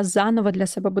 І я заново для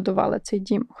себе будувала цей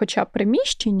дім. Хоча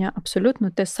приміщення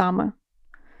абсолютно те саме.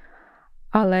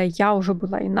 Але я вже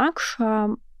була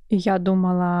інакша, і я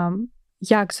думала,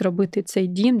 як зробити цей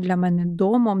дім для мене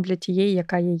домом, для тієї,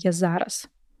 яка я є зараз.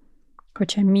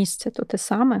 Хоча місце то те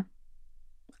саме,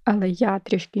 але я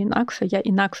трішки інакше, я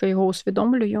інакше його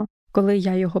усвідомлюю. Коли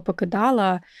я його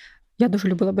покидала, я дуже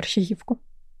любила Борщагівку.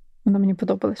 Вона мені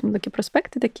подобалась. Великі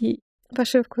проспекти такі.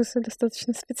 Ваші вкуси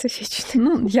достатньо специфічні.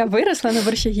 Я виросла на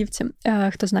Борщагівці.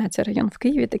 Хто знає, це район в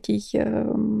Києві, такий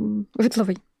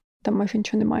житловий. Там майже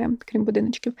нічого немає, крім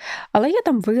будиночків. Але я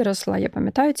там виросла, я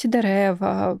пам'ятаю ці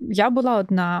дерева, я була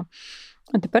одна.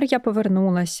 А тепер я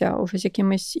повернулася уже з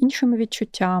якимись іншими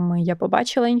відчуттями, я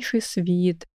побачила інший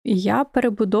світ. І я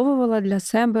перебудовувала для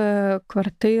себе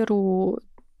квартиру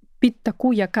під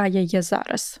таку, яка я є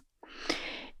зараз.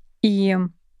 І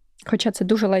Хоча це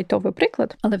дуже лайтовий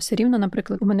приклад, але все рівно,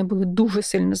 наприклад, у мене були дуже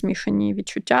сильно змішані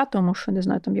відчуття, тому що, не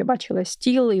знаю, там я бачила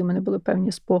стіл, і у мене були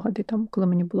певні спогади, там, коли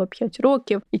мені було 5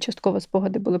 років, і частково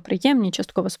спогади були приємні,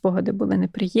 частково спогади були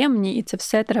неприємні, і це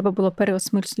все треба було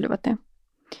переосмислювати.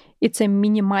 І це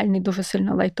мінімальний, дуже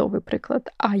сильно лайтовий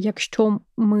приклад. А якщо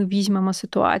ми візьмемо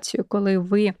ситуацію, коли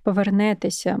ви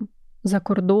повернетеся за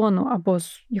кордону або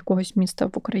з якогось міста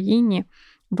в Україні,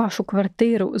 вашу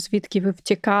квартиру, звідки ви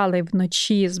втікали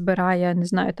вночі, збирає, не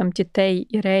знаю, там дітей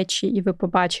і речі, і ви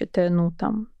побачите,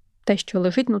 там, те, що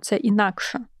лежить, це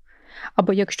інакше.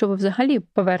 Або якщо ви взагалі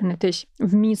повернетесь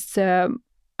в місце,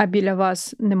 а біля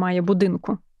вас немає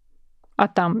будинку, а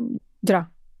там дра.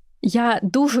 Я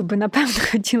дуже би, напевно,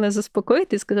 хотіла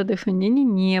заспокоїти і сказати, що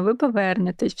ні, ви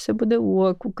повернетесь, все буде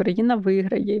ок, Україна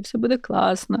виграє, і все буде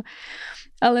класно.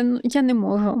 Але я не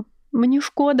можу. Мені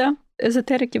шкода.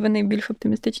 Езотерики, вони більш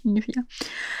оптимістичні, ніж я.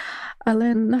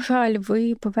 Але, на жаль,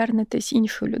 ви повернетесь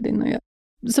іншою людиною.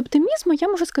 З оптимізму я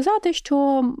можу сказати,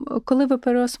 що коли ви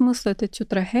переосмислите цю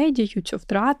трагедію, цю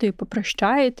втрату і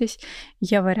попрощаєтесь,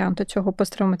 є варіант цього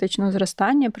посттравматичного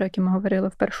зростання, про який ми говорили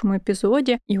в першому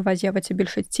епізоді, і у вас з'явиться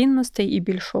більше цінностей і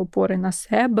більше опори на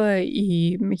себе,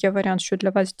 і є варіант, що для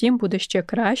вас дім буде ще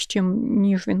кращим,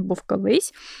 ніж він був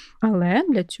колись, але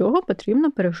для цього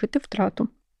потрібно пережити втрату.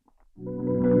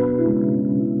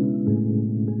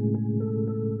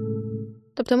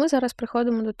 Тобто ми зараз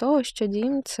приходимо до того, що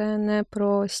дім – це не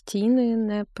про стіни,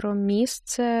 не про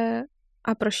місце,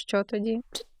 а про що тоді?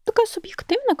 Це така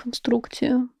суб'єктивна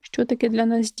конструкція, що таке для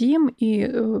нас дім, і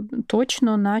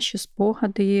точно наші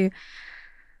спогади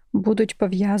будуть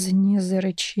пов'язані з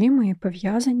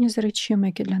речами,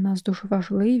 які для нас дуже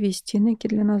важливі, стіни, які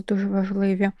для нас дуже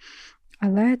важливі.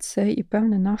 Але це і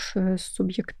певне наше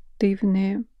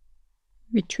суб'єктивне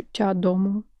відчуття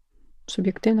дому.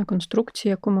 Суб'єктивна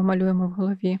конструкція, яку ми малюємо в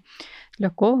голові. Для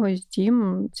когось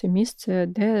дім – це місце,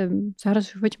 де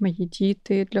зараз живуть мої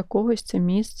діти, для когось це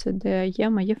місце, де є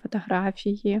мої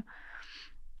фотографії.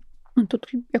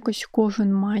 Тут якось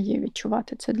кожен має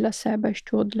відчувати це для себе,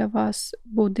 що для вас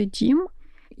буде дім.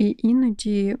 І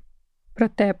іноді про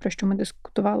те, про що ми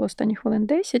дискутували останні хвилин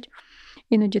 10,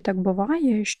 іноді так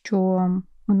буває, що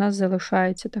у нас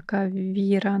залишається така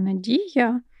віра,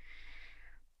 надія,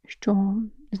 що,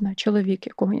 не знаю, чоловік,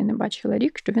 якого я не бачила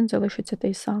рік, що він залишиться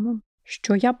той самим.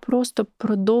 Що я просто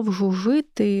продовжу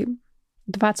жити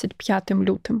 25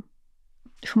 лютим.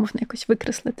 Що можна якось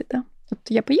викреслити, так? От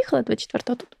я поїхала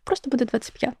 24-го, тут просто буде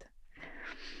 25.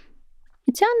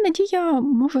 І ця надія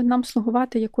може нам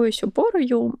слугувати якоюсь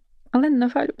опорою, але, на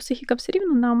жаль, психіка все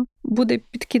рівно нам буде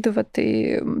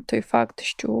підкидувати той факт,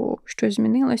 що щось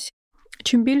змінилось.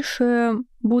 Чим більше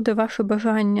буде ваше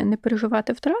бажання не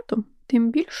переживати втрату,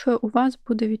 тим більше у вас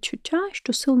буде відчуття,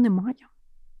 що сил немає.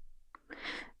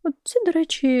 От це, до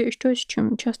речі, щось, з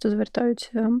чим часто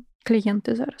звертаються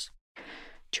клієнти зараз.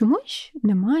 Чомусь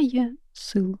немає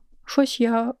сил. Щось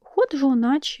я ходжу,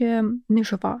 наче не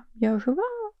жива. Я жива,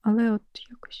 але от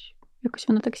якось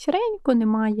воно так сіренько,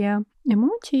 немає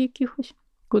емоцій якихось.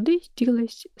 Кудись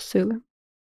ділись сили.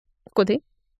 Куди?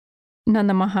 На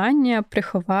намагання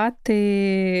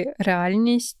приховати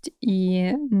реальність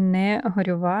і не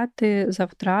горювати за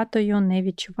втратою, не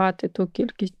відчувати ту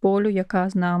кількість болю, яка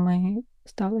з нами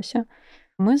сталася.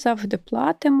 Ми завжди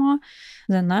платимо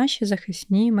за наші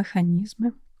захисні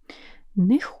механізми.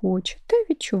 Не хочете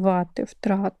відчувати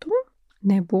втрату,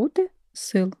 не буде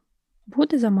сил,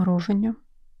 буде замороження.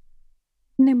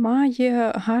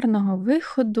 Немає гарного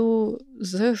виходу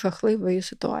з жахливої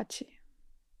ситуації.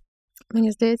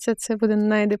 Мені здається, це буде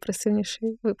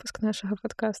найдепресивніший випуск нашого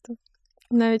подкасту.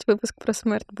 Навіть випуск про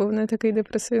смерть був не такий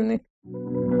депресивний.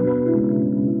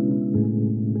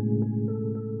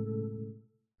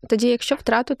 Тоді, якщо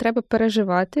втрату треба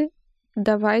переживати,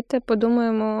 давайте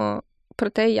подумаємо про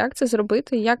те, як це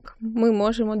зробити, як ми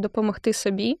можемо допомогти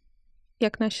собі,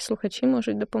 як наші слухачі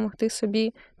можуть допомогти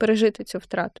собі пережити цю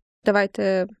втрату.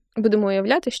 Давайте будемо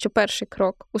уявляти, що перший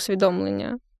крок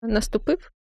усвідомлення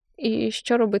наступив, і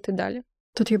що робити далі.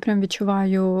 Тут я прям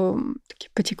відчуваю такий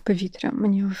потік повітря,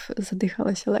 мені вже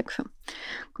задихалося легше,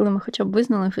 коли ми хоча б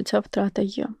визнали, що ця втрата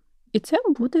є. І це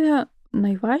буде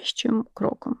найважчим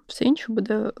кроком, все інше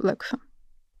буде легше.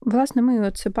 Власне,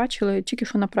 ми це бачили тільки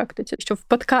що на практиці, що в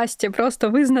подкасті просто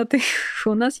визнати,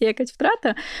 що у нас є якась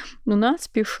втрата, у нас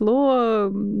пішло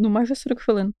майже 40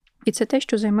 хвилин. І це те,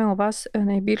 що займе у вас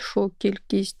найбільшу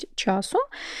кількість часу.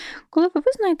 Коли ви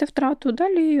визнаєте втрату,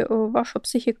 далі ваша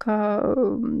психіка,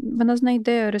 вона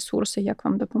знайде ресурси, як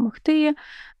вам допомогти.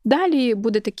 Далі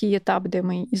буде такий етап, де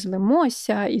ми і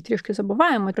злимося, і трішки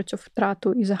забуваємо про цю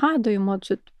втрату і згадуємо.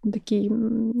 Це такий,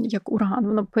 як ураган,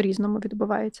 воно по-різному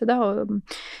відбувається. Да?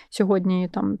 Сьогодні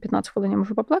там 15 хвилин я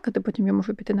можу поплакати, потім я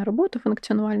можу піти на роботу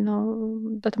функціонально,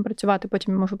 там працювати,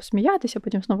 потім я можу посміятися,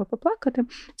 потім знову поплакати.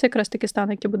 Це якраз такі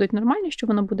стани, які будуть нормальні, що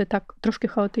воно буде так трошки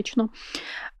хаотично.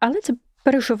 Але це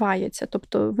переживається,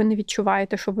 тобто ви не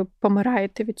відчуваєте, що ви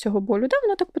помираєте від цього болю. Да,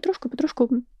 воно так потрошку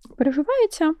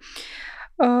переживається.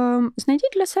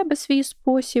 Знайдіть для себе свій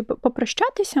спосіб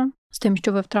попрощатися з тим,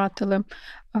 що ви втратили.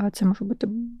 Це може бути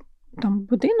там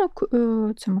будинок,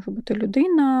 це може бути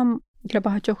людина. Для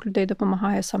багатьох людей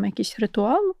допомагає саме якийсь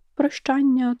ритуал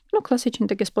прощання. Класичний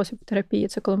такий спосіб терапії –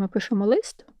 це коли ми пишемо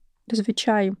лист.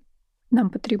 Зазвичай нам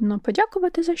потрібно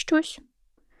подякувати за щось.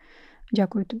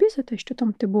 Дякую тобі за те, що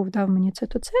там ти був, дав мені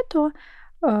це-то.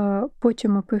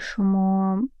 Потім ми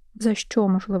пишемо, за що,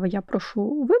 можливо, я прошу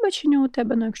вибачення у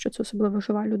тебе, якщо це особливо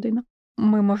жива людина.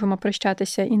 Ми можемо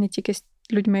прощатися і не тільки з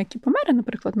людьми, які померли,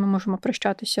 наприклад, ми можемо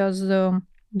прощатися з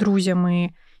друзями,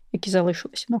 які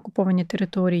залишилися на окупованій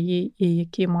території і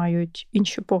які мають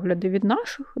інші погляди від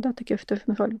наших. Да, таке теж,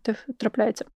 на жаль, теж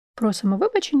трапляється. Просимо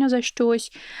вибачення за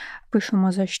щось,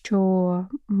 пишемо, за що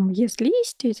є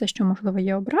злість, за що, можливо,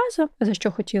 є образа, за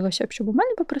що хотілося б, щоб у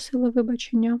мене попросили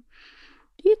вибачення.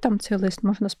 І там цей лист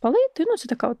можна спалити. Це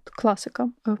така от класика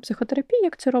в психотерапії,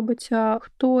 як це робиться.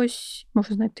 Хтось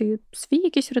може знайти свій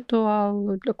якийсь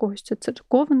ритуал, для когось це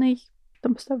церковний,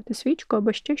 там поставити свічку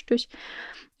або ще щось,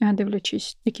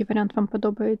 дивлячись, який варіант вам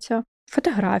подобається.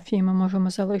 Фотографії ми можемо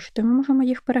залишити, ми можемо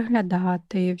їх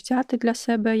переглядати, взяти для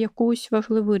себе якусь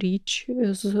важливу річ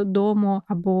з дому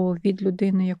або від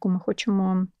людини, яку ми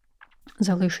хочемо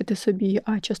залишити собі,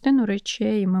 а частину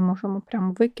речей ми можемо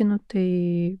прямо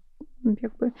викинути,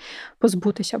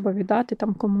 позбутися або віддати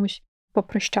там комусь,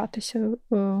 попрощатися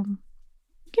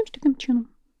якимось таким чином.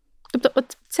 Тобто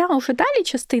от ця вже далі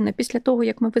частина, після того,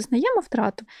 як ми визнаємо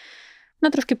втрату,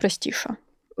 вона трошки простіша.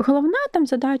 Головна там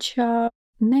задача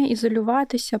не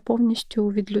ізолюватися повністю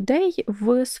від людей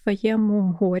в своєму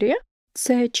горі.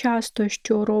 Це часто,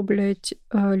 що роблять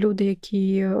люди,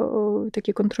 які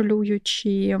такі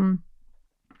контролюючі,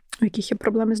 у яких є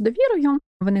проблеми з довірою,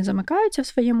 вони замикаються в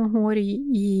своєму горі,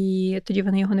 і тоді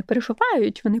вони його не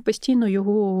переживають, вони постійно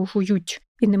його жують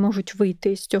і не можуть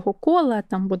вийти з цього кола,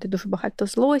 там буде дуже багато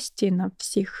злості на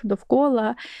всіх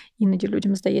довкола, іноді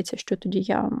людям здається, що тоді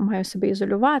я маю себе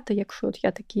ізолювати, якщо от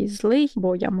я такий злий,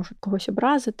 бо я можу когось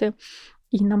образити,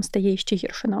 і нам стає ще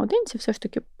гірше наодинці, все ж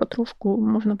таки потрошку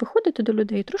можна виходити до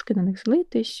людей, трошки на них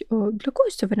злитись. Для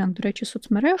когось це варіант, до речі,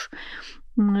 соцмереж.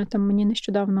 Там мені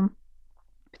нещодавно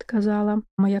підказала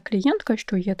моя клієнтка,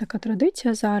 що є така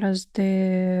традиція зараз,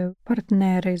 де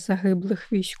партнери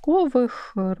загиблих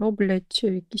військових роблять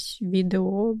якісь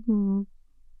відео,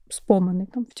 спомини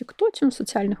там в Тіктоці, в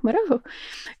соціальних мережах.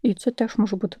 І це теж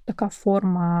може бути така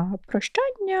форма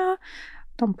прощання.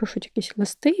 Там пишуть якісь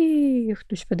листи,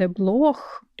 хтось веде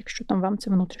блог. Якщо там вам це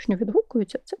внутрішньо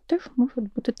відгукується, це теж може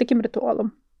бути таким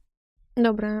ритуалом.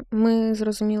 Добре, ми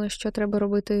зрозуміли, що треба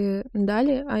робити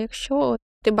далі. А якщо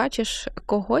ти бачиш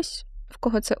когось, в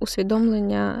кого це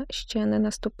усвідомлення ще не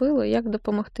наступило, як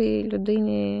допомогти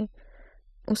людині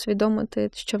усвідомити,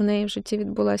 що в неї в житті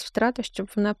відбулась втрата, щоб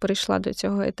вона перейшла до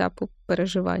цього етапу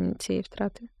переживання цієї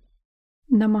втрати?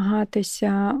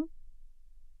 Намагатися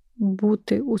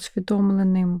бути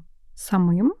усвідомленим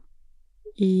самим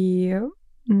і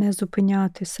не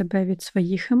зупиняти себе від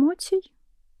своїх емоцій.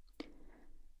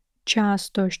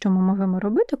 Часто, що ми можемо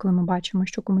робити, коли ми бачимо,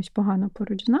 що комусь погано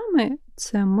поруч з нами,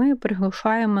 це ми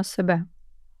приглушаємо себе.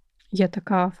 Є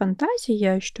така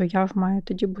фантазія, що я ж маю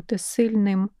тоді бути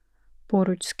сильним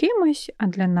поруч з кимось, а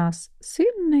для нас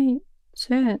сильний –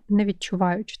 це не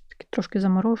відчуваючи, такий трошки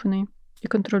заморожений і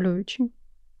контролюючий.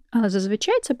 Але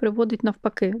зазвичай це приводить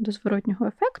навпаки до зворотнього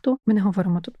ефекту. Ми не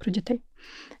говоримо тут про дітей.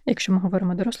 Якщо ми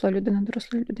говоримо дорослої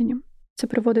людині. Це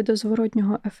приводить до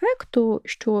зворотнього ефекту,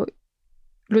 що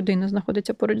людина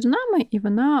знаходиться поруч з нами, і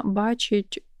вона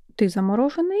бачить, ти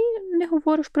заморожений, не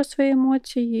говориш про свої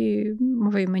емоції,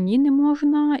 може і мені не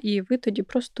можна, і ви тоді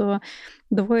просто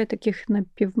двоє таких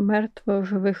напівмертво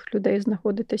живих людей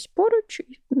знаходитесь поруч,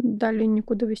 і далі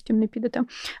нікуди ви з тим не підете.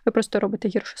 Ви просто робите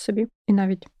гірше собі. І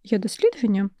навіть є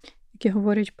дослідження, які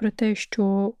говорять про те,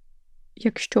 що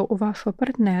якщо у вашого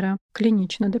партнера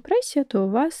клінічна депресія, то у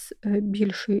вас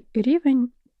більший рівень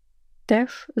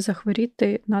теж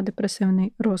захворіти на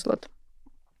депресивний розлад.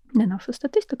 Не наша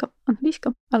статистика,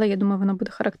 англійська, але я думаю, вона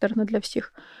буде характерна для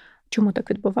всіх. Чому так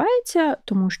відбувається?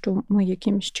 Тому що ми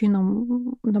якимсь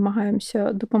чином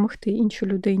намагаємося допомогти іншій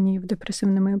людині в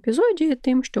депресивному епізоді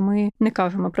тим, що ми не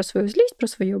кажемо про свою злість, про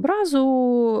свою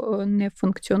образу, не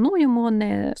функціонуємо,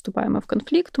 не вступаємо в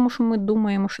конфлікт, тому що ми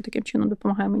думаємо, що таким чином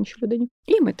допомагаємо іншій людині.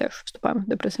 І ми теж вступаємо в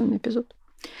депресивний епізод.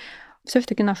 Все ж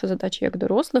таки наша задача як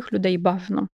дорослих людей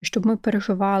бажано, щоб ми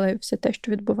переживали все те,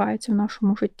 що відбувається в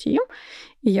нашому житті.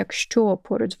 І якщо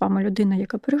поруч з вами людина,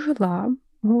 яка пережила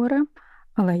горе,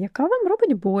 але яка вам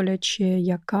робить боляче,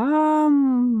 яка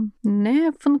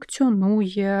не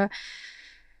функціонує,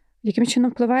 яким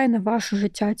чином впливає на ваше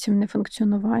життя цим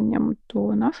нефункціонуванням,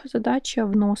 то наша задача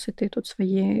вносити тут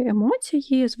свої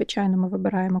емоції. Звичайно, ми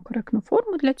вибираємо коректну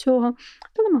форму для цього,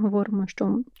 але ми говоримо,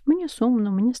 що мені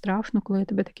сумно, мені страшно, коли я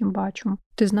тебе таким бачу.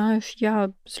 Ти знаєш,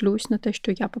 я злюсь на те,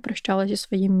 що я попрощалася зі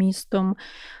своїм містом.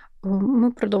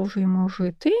 Ми продовжуємо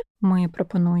жити, ми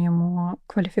пропонуємо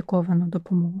кваліфіковану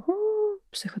допомогу,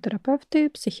 психотерапевти,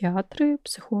 психіатри,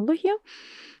 психологи.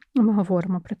 Ми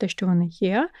говоримо про те, що вони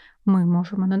є. Ми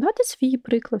можемо надати свій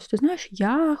приклад. Ти знаєш,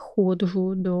 я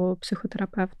ходжу до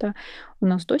психотерапевта. У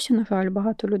нас досі, на жаль,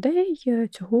 багато людей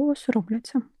цього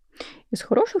соромляться. Із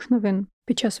хороших новин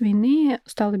під час війни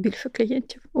стало більше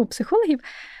клієнтів у психологів,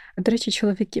 до речі,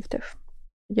 чоловіків теж.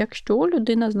 Якщо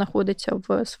людина знаходиться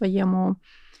в своєму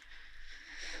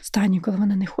стані, коли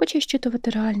вона не хоче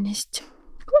щитувати реальність,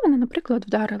 коли вона, наприклад,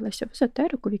 вдарилася в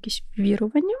езотерику, в якісь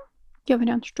вірування, є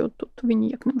варіант, що тут ви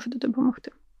ніяк не можете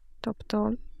допомогти.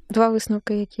 Тобто, два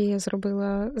висновки, які я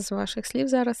зробила з ваших слів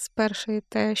зараз. Перший –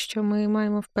 те, що ми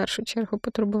маємо в першу чергу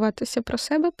потурбуватися про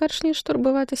себе, перш ніж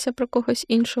турбуватися про когось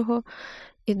іншого.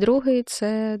 І другий –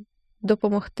 це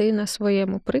допомогти на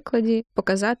своєму прикладі,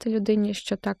 показати людині,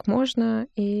 що так можна,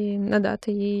 і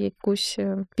надати їй якусь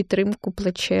підтримку,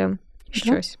 плече,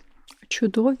 щось.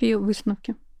 Чудові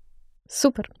висновки.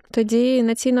 Супер. Тоді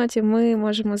на цій ноті ми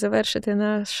можемо завершити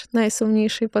наш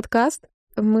найсумніший подкаст.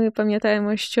 Ми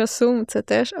пам'ятаємо, що сум – це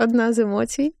теж одна з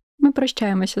емоцій. Ми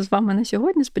прощаємося з вами на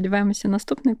сьогодні. Сподіваємося,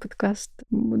 наступний подкаст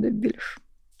буде більш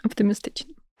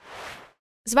оптимістичним.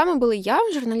 З вами були я,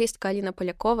 журналістка Аліна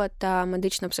Полякова та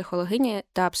медична психологиня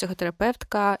та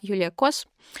психотерапевтка Юлія Кос.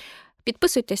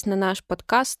 Підписуйтесь на наш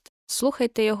подкаст,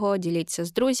 слухайте його, діліться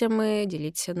з друзями,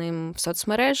 діліться ним в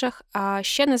соцмережах, а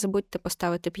ще не забудьте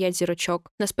поставити 5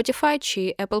 зірочок на Spotify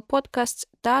чи Apple Podcasts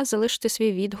та залишити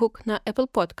свій відгук на Apple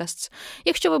Podcasts.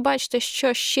 Якщо ви бачите,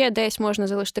 що ще десь можна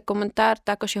залишити коментар,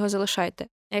 також його залишайте.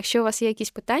 А якщо у вас є якісь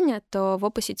питання, то в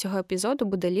описі цього епізоду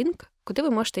буде лінк, куди ви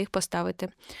можете їх поставити.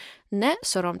 Не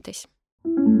соромтесь.